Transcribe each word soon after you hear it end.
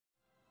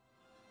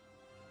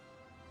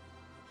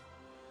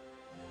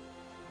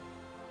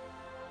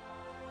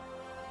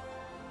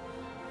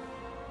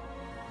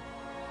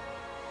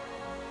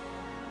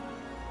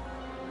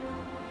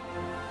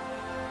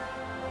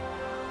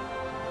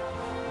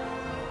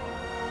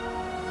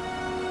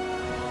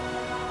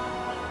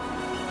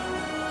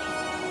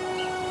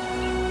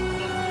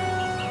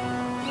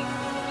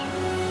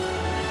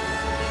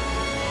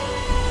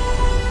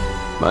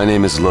My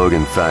name is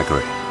Logan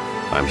Thackeray.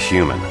 I'm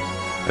human,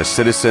 a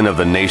citizen of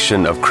the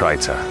nation of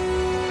Kryta.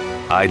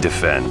 I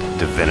defend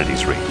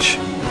Divinity's Reach.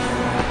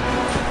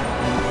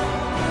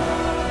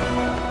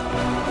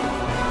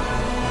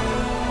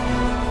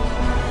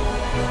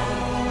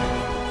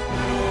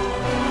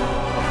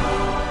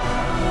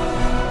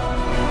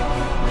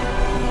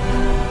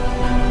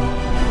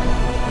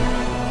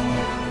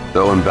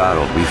 Though in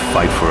battle, we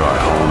fight for our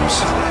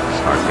homes,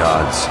 our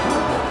gods,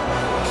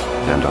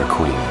 and our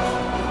queen.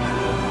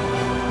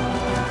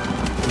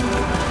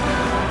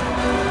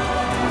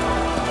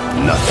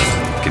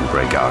 Nothing can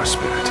break our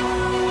spirit.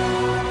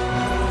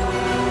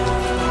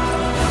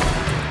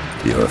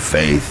 Your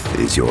faith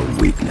is your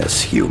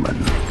weakness, human.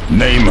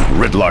 Name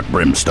Ridlock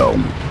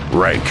Brimstone.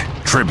 Rank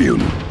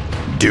Tribune.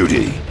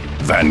 Duty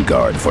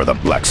Vanguard for the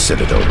Black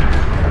Citadel.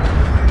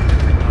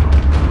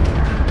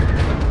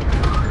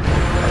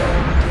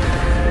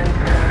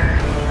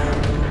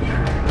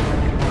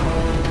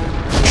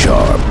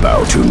 Char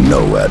bow to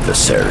no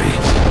adversary.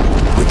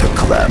 With the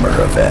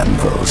clamor of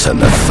anvils and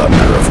the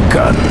thunder of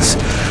guns,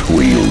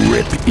 we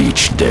rip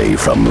each day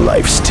from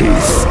life's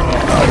teeth.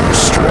 Our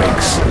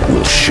strengths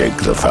will shake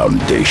the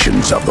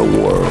foundations of the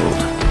world.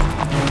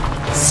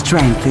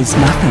 Strength is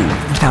nothing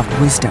without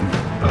wisdom.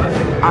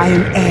 I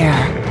am air.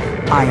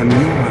 I am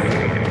Yorn.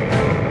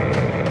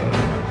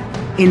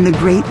 In the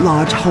Great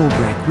Lodge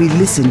Holbreck, we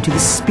listen to the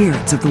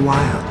spirits of the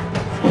wild.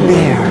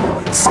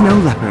 Bear, snow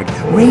leopard,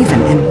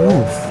 raven, and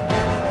wolf.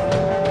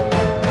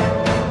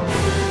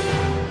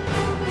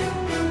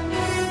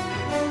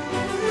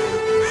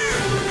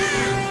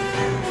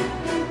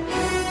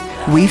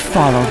 We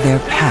follow their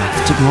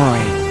path to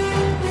glory.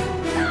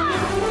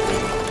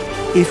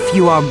 If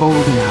you are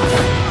bold enough,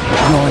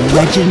 your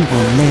legend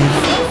will live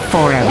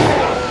forever.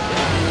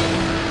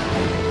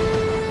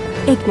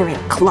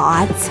 Ignorant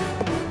clods.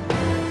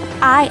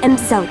 I am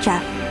Zoja,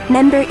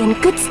 member in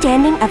good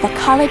standing of the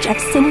College of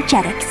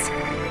Synergetics.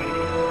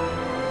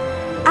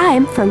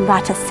 I'm from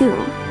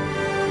Ratasum.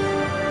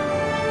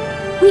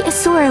 We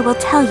Asura will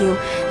tell you,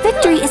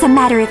 victory is a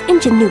matter of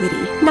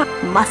ingenuity, not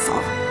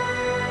muscle.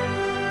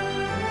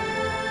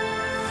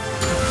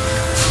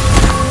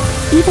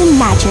 Even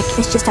magic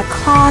is just a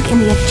clog in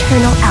the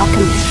eternal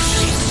alchemy.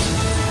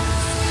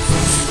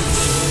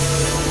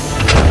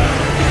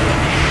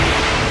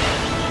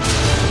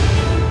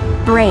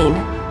 Brain,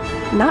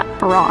 not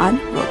brawn,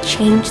 will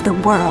change the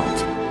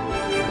world.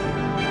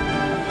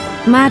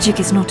 Magic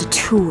is not a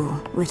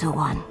tool, little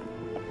one.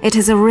 It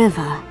is a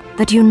river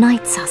that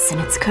unites us in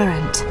its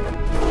current.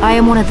 I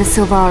am one of the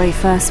Sylvari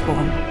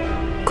Firstborn.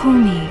 Call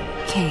me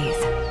Kaith.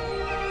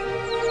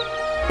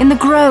 In the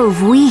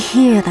Grove, we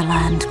hear the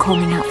land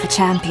calling out for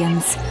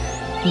champions.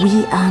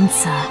 We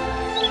answer.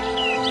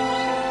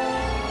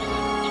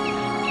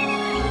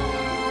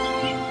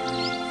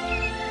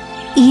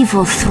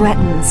 Evil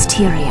threatens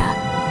Tyria,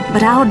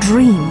 but our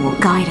dream will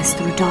guide us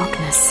through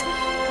darkness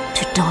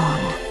to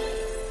dawn.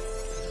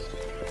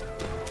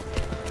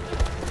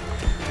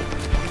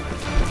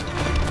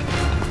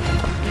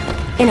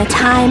 In a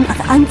time of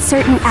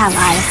uncertain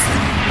allies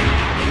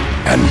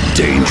and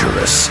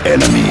dangerous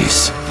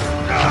enemies.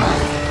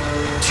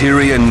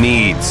 Tyria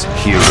needs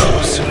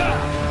heroes.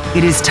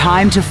 It is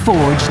time to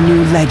forge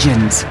new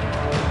legends.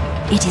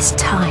 It is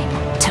time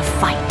to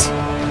fight.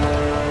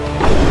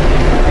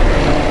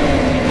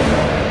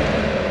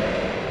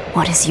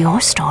 What is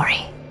your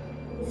story?